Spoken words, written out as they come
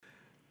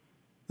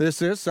This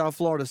is South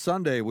Florida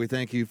Sunday. We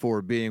thank you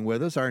for being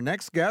with us. Our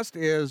next guest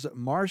is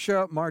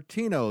Marcia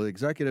Martino,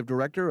 Executive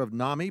Director of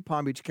NAMI,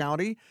 Palm Beach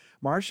County.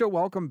 Marcia,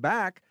 welcome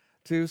back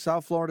to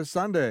South Florida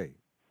Sunday.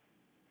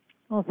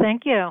 Well,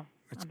 thank you.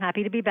 I'm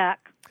happy to be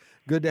back.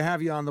 Good to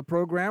have you on the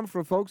program.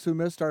 For folks who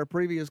missed our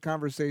previous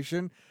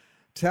conversation,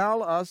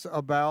 tell us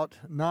about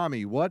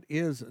NAMI. What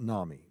is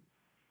NAMI?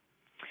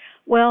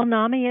 Well,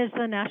 NAMI is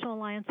the National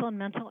Alliance on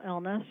Mental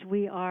Illness.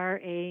 We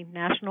are a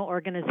national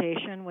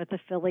organization with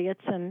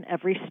affiliates in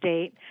every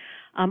state.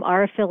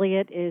 Our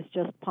affiliate is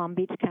just Palm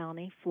Beach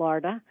County,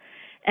 Florida.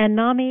 And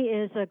NAMI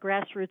is a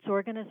grassroots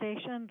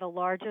organization, the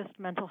largest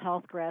mental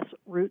health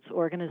grassroots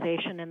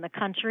organization in the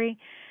country.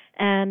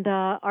 And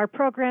our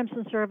programs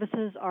and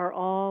services are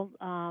all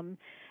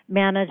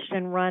managed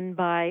and run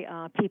by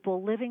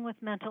people living with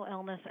mental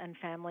illness and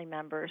family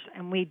members.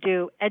 And we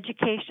do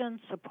education,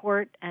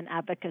 support, and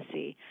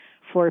advocacy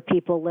for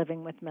people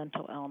living with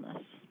mental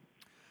illness.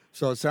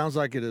 So it sounds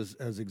like it is,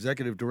 as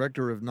Executive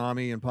Director of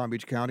NAMI in Palm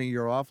Beach County,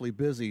 you're awfully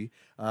busy.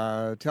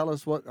 Tell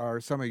us, what are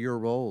some of your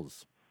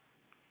roles?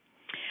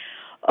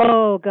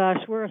 Oh, gosh,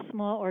 we're a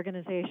small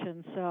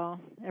organization, so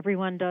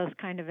everyone does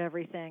kind of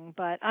everything.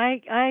 But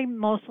I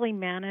mostly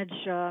manage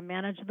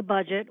the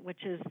budget,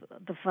 which is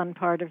the fun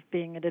part of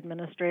being an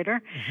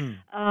administrator.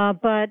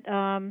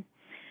 Mm-hmm.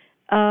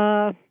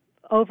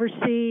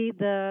 Oversee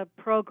the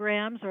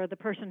programs, or the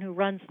person who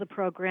runs the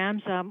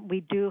programs. We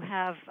do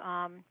have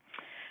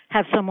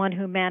someone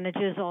who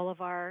manages all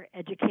of our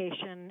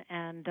education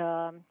and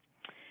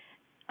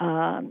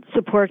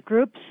support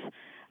groups.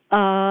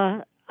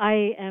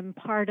 I am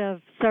part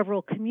of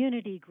several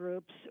community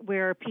groups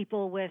where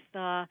people with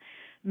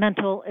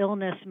mental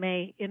illness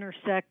may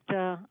intersect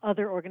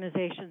other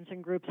organizations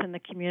and groups in the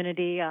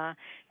community,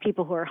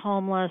 people who are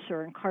homeless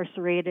or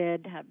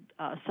incarcerated,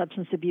 have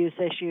substance abuse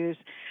issues.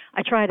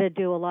 I try to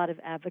do a lot of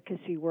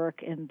advocacy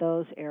work in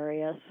those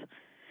areas.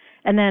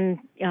 And then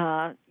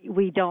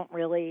we don't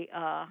really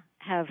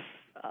have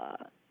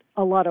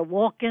a lot of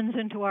walk-ins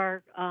into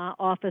our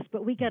office,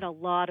 but we get a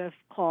lot of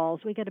calls.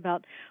 We get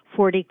about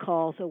 40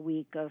 calls a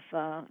week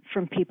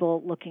from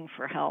people looking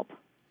for help.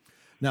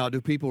 Now,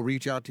 do people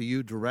reach out to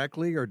you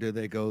directly, or do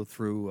they go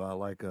through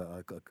like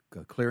a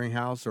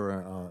clearinghouse or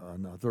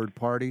a third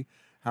party?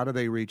 How do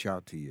they reach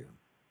out to you?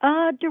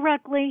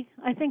 Directly.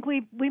 I think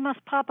we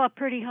must pop up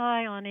pretty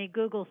high on a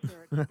Google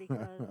search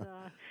because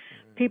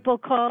people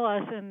call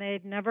us and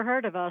they'd never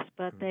heard of us,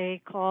 but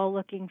they call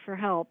looking for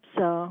help.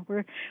 So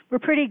we're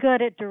pretty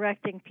good at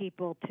directing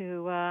people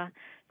to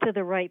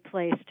the right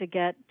place to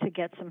get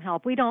some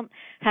help. We don't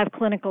have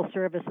clinical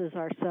services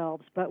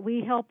ourselves, but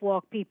we help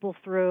walk people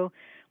through,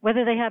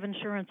 whether they have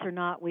insurance or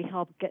not. We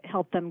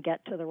help them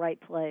get to the right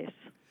place.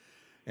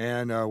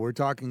 And we're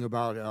talking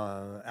about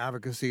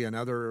advocacy and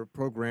other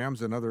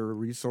programs and other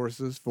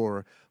resources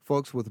for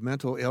folks with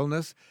mental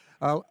illness.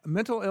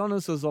 Mental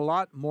illness is a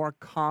lot more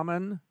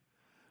common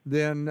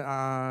than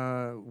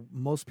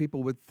most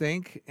people would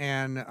think.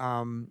 And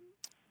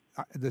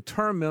the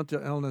term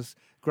mental illness,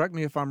 correct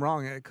me if I'm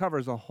wrong, it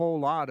covers a whole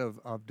lot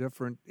of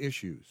different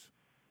issues.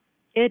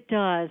 It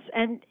does.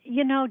 And,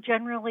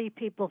 generally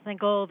people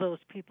think, oh, those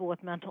people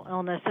with mental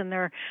illness, and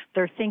they're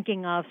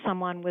thinking of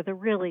someone with a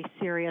really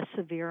serious,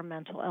 severe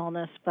mental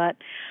illness. But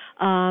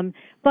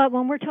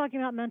when we're talking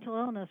about mental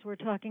illness, we're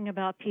talking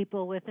about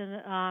people with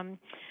an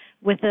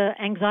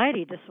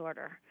anxiety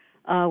disorder.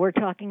 We're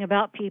talking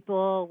about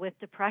people with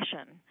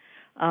depression.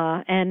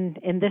 And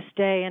in this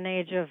day and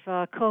age of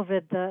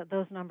COVID,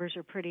 those numbers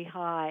are pretty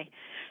high.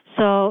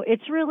 So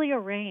it's really a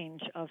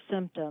range of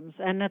symptoms.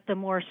 And at the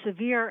more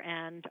severe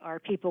end are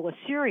people with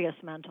serious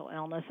mental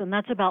illness, and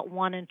that's about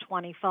 1 in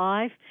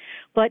 25.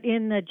 But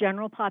in the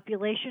general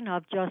population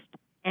of just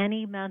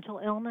any mental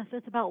illness,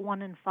 it's about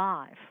 1 in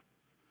 5.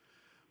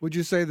 Would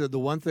you say that the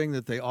one thing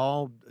that they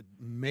all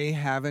may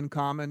have in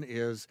common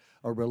is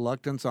a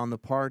reluctance on the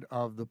part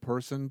of the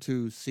person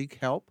to seek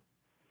help?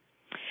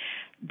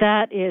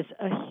 That is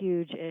a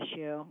huge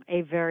issue,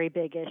 a very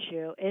big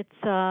issue. It's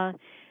on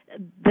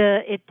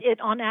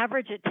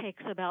average it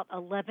takes about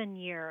 11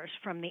 years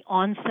from the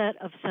onset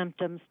of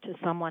symptoms to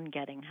someone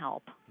getting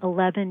help.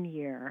 11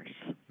 years.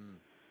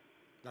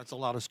 That's a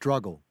lot of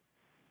struggle.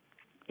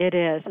 It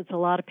is. It's a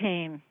lot of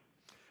pain.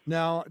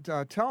 Now,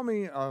 tell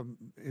me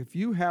if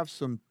you have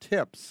some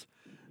tips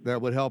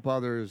that would help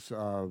others.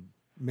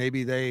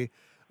 Maybe they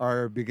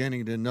are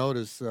beginning to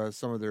notice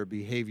some of their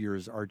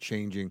behaviors are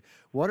changing.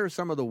 What are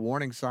some of the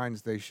warning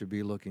signs they should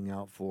be looking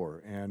out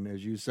for? And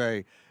as you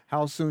say,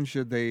 how soon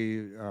should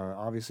they,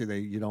 obviously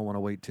you don't want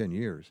to wait 10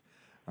 years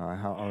or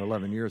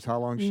 11 years. How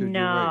long should you wait?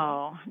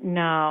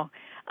 No.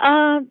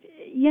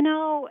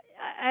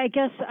 I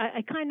guess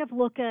I kind of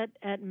look at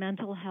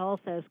mental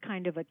health as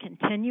kind of a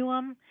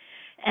continuum.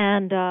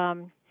 And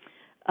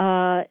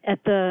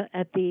at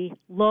the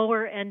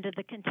lower end of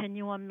the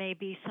continuum may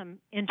be some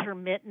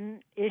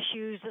intermittent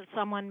issues that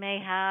someone may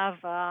have,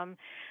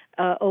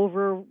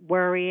 over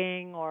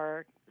worrying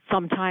or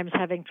sometimes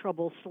having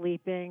trouble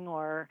sleeping,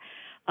 or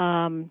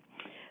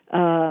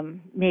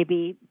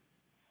maybe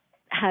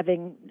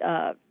having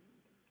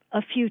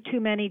a few too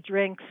many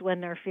drinks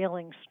when they're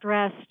feeling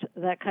stressed,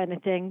 that kind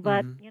of thing.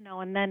 But, Hmm.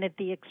 and then at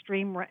the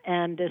extreme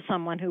end is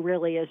someone who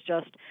really is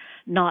just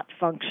not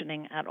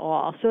functioning at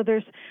all. So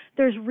there's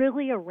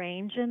really a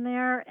range in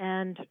there,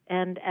 and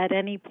at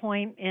any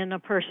point in a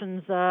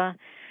person's I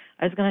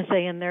was going to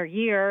say in their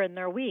year, in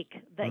their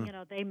week,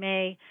 that they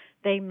may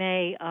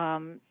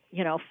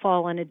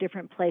fall in a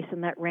different place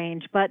in that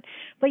range. But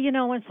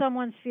when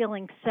someone's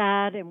feeling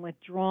sad and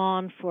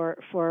withdrawn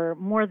for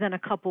more than a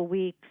couple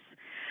weeks,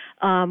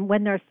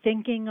 when they're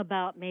thinking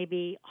about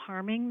maybe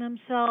harming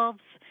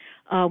themselves,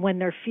 when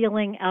they're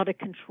feeling out of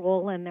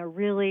control and they're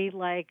really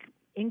like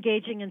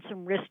engaging in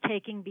some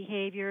risk-taking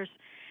behaviors,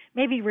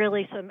 maybe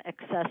really some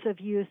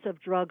excessive use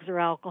of drugs or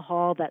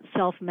alcohol, that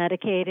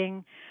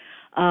self-medicating.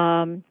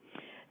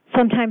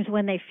 Sometimes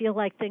when they feel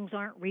like things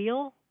aren't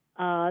real,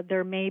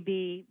 there may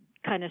be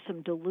kind of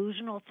some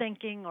delusional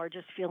thinking or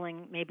just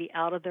feeling maybe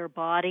out of their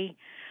body,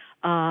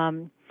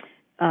 some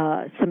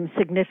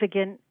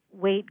significant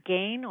weight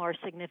gain or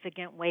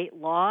significant weight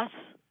loss,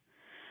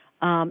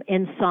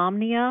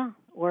 insomnia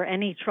or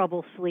any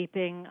trouble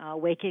sleeping,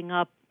 waking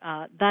up.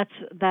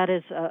 That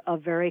is a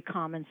very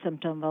common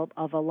symptom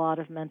of a lot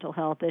of mental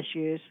health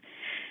issues,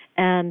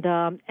 and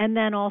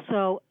then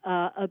also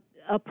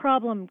a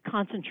problem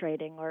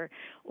concentrating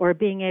or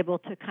being able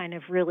to kind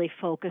of really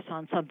focus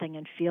on something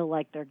and feel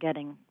like they're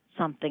getting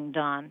something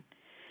done.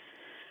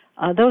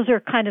 Those are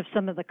kind of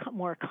some of the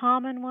more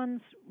common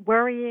ones.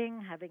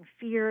 Worrying, having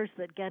fears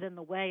that get in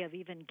the way of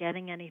even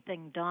getting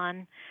anything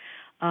done.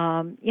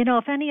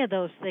 If any of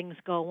those things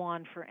go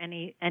on for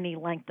any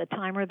length of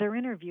time, or they're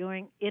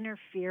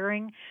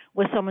interfering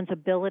with someone's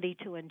ability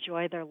to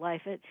enjoy their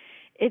life,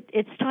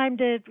 it's time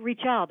to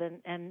reach out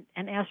and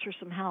ask for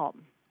some help.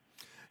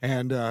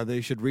 And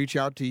they should reach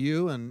out to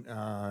you, and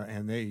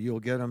you'll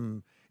get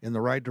them in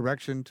the right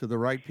direction to the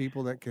right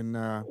people that can.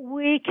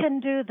 We can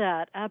do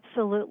that,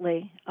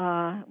 absolutely.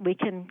 We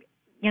can,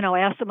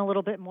 ask them a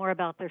little bit more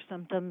about their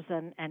symptoms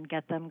and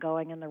get them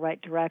going in the right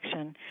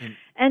direction.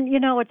 And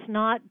it's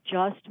not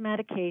just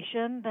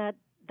medication that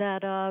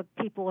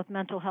people with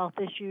mental health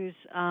issues,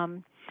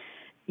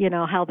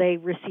 how they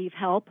receive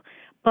help,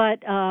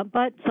 but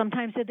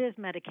sometimes it is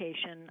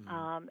medication,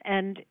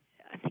 and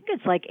I think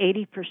it's like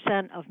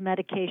 80% of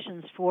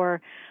medications for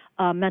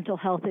mental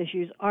health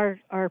issues are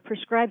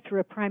prescribed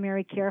through a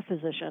primary care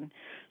physician.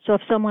 So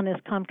if someone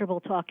is comfortable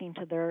talking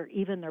to their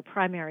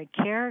primary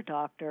care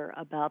doctor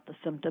about the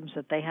symptoms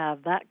that they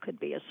have, that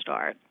could be a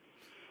start.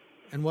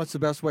 And what's the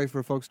best way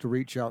for folks to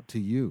reach out to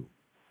you?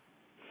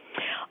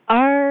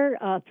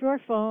 Through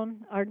our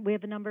phone, we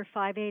have a number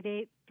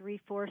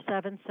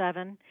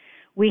 588-3477.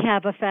 We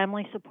have a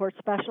family support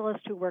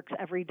specialist who works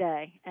every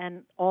day,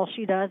 and all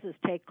she does is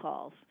take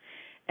calls.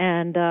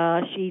 And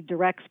she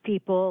directs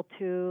people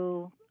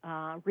to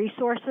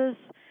resources.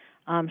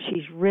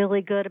 She's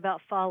really good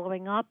about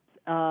following up.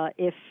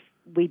 If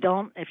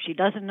she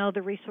doesn't know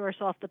the resource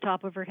off the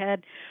top of her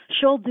head,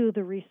 she'll do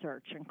the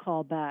research and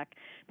call back.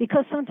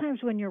 Because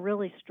sometimes when you're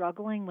really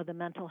struggling with a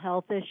mental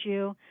health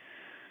issue,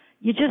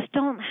 you just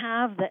don't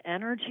have the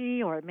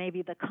energy or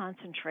maybe the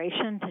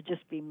concentration to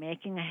just be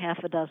making a half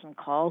a dozen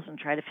calls and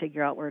try to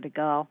figure out where to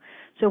go.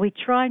 So we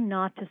try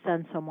not to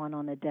send someone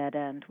on a dead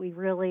end. We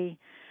really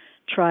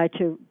try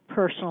to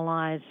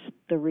personalize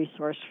the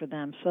resource for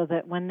them so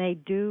that when they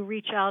do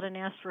reach out and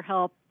ask for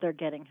help, they're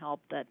getting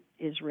help that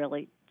is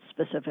really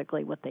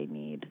specifically what they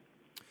need.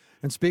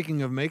 And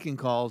speaking of making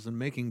calls and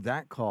making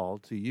that call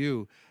to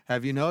you,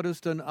 have you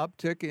noticed an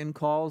uptick in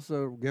calls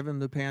given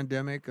the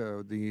pandemic,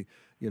 the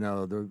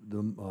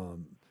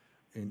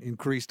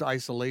increased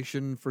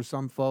isolation for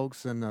some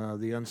folks and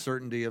the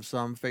uncertainty of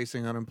some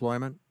facing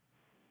unemployment?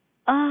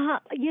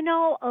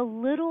 A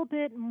little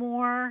bit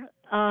more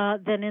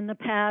than in the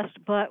past,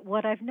 but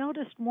what I've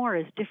noticed more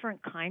is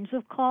different kinds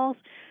of calls.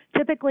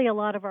 Typically, a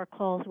lot of our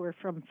calls were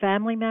from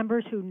family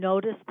members who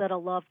noticed that a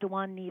loved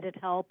one needed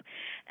help,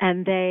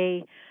 and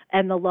the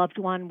loved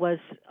one was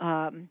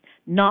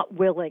not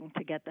willing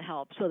to get the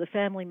help. So the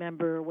family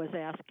member was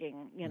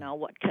asking,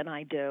 what can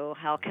I do?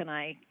 How can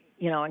I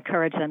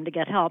encourage them to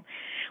get help?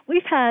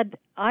 We've had,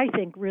 I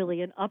think,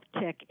 really an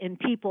uptick in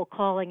people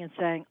calling and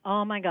saying,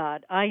 oh, my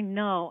God, I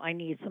know I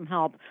need some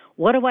help.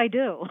 What do I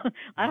do?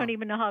 I don't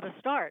even know how to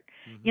start.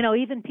 Mm-hmm.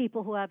 Even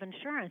people who have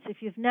insurance, if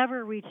you've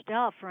never reached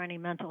out for any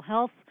mental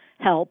health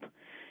help,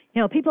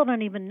 people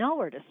don't even know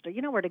where to start.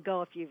 You know where to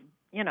go if you've,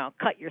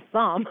 cut your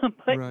thumb,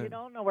 but right. You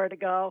don't know where to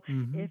go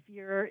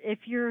if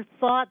your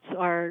thoughts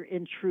are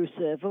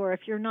intrusive or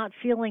if you're not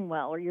feeling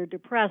well or you're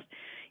depressed.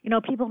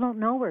 People don't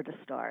know where to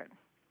start.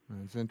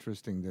 It's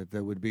interesting that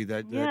there would be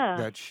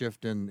that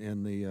shift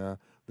in the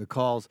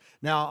calls.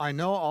 Now, I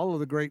know all of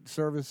the great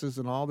services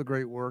and all the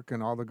great work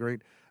and all the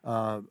great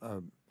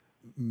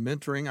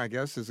mentoring, I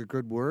guess is a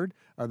good word,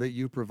 that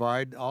you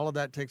provide. All of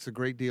that takes a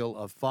great deal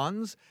of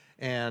funds,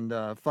 and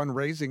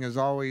fundraising has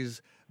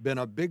always been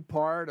a big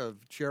part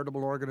of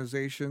charitable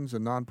organizations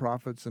and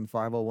nonprofits and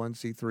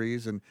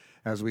 501c3s. And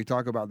as we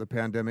talk about the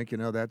pandemic,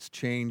 that's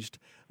changed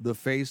the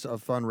face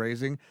of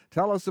fundraising.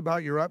 Tell us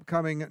about your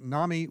upcoming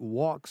NAMI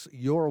Walks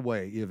Your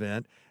Way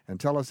event, and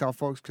tell us how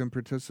folks can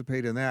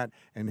participate in that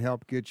and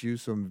help get you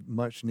some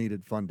much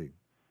needed funding.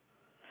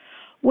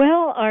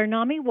 Well, our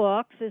NAMI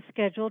Walks is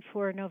scheduled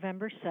for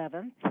November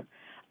 7th,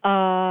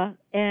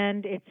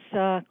 and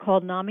it's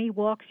called NAMI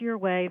Walks Your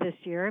Way this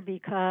year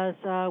because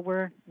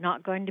we're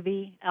not going to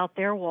be out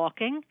there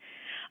walking.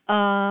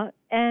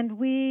 And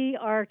we're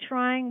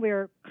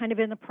kind of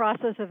in the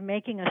process of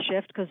making a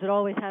shift because it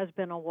always has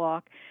been a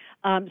walk.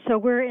 So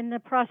we're in the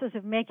process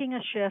of making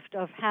a shift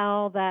of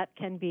how that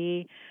can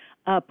be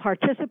a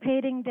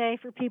participating day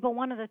for people.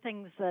 One of the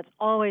things that's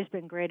always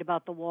been great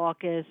about the walk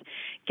is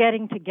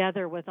getting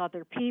together with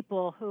other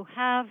people who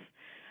have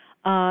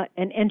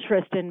an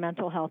interest in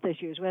mental health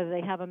issues, whether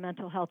they have a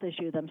mental health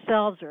issue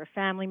themselves or a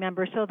family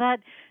member. So that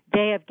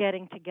day of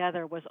getting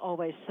together was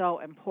always so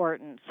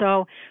important.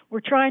 So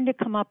we're trying to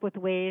come up with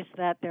ways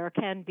that there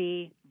can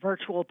be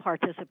virtual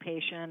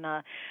participation,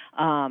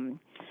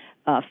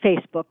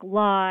 Facebook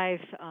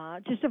Live,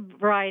 just a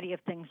variety of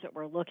things that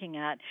we're looking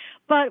at.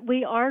 But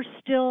we are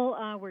still,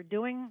 we're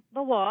doing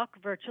the walk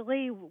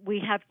virtually. We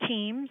have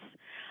teams,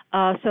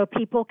 so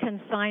people can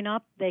sign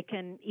up. They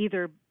can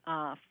either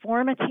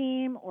form a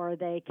team, or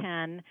they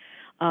can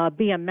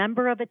be a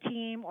member of a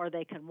team, or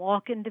they can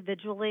walk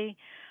individually.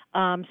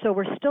 So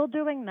we're still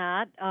doing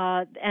that,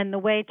 and the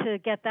way to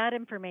get that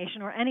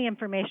information or any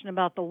information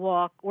about the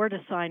walk or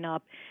to sign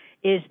up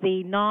is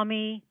the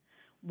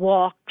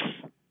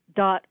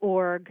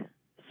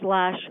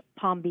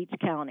NAMIWalks.org/Palm Beach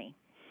County.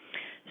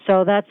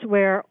 So that's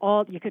where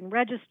you can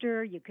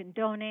register, you can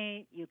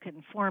donate, you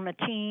can form a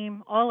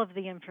team. All of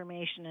the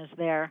information is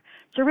there.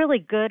 It's a really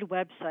good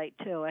website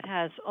too. It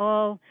has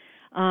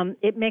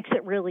it makes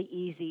it really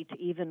easy to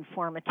even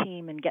form a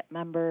team and get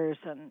members,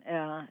 and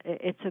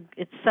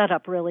it's set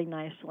up really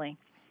nicely.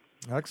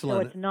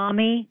 Excellent. So it's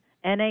NAMI,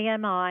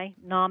 NAMI,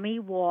 NAMI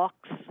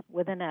Walks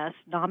with an S,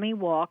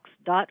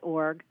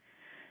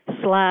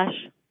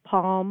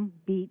 NAMIWalks.org/Palm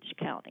Beach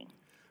County.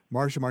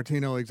 Marcia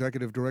Martino,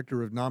 Executive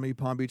Director of NAMI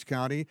Palm Beach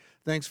County.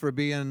 Thanks for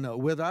being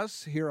with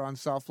us here on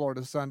South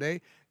Florida Sunday,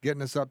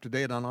 getting us up to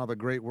date on all the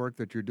great work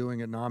that you're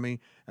doing at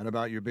NAMI and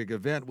about your big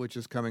event, which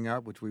is coming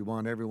up, which we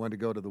want everyone to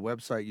go to the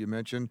website you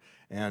mentioned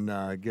and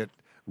get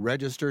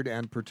registered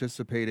and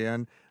participate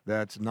in.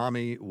 That's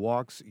NAMI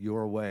Walks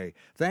Your Way.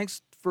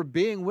 Thanks for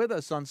being with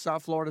us on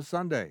South Florida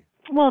Sunday.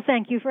 Well,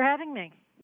 thank you for having me.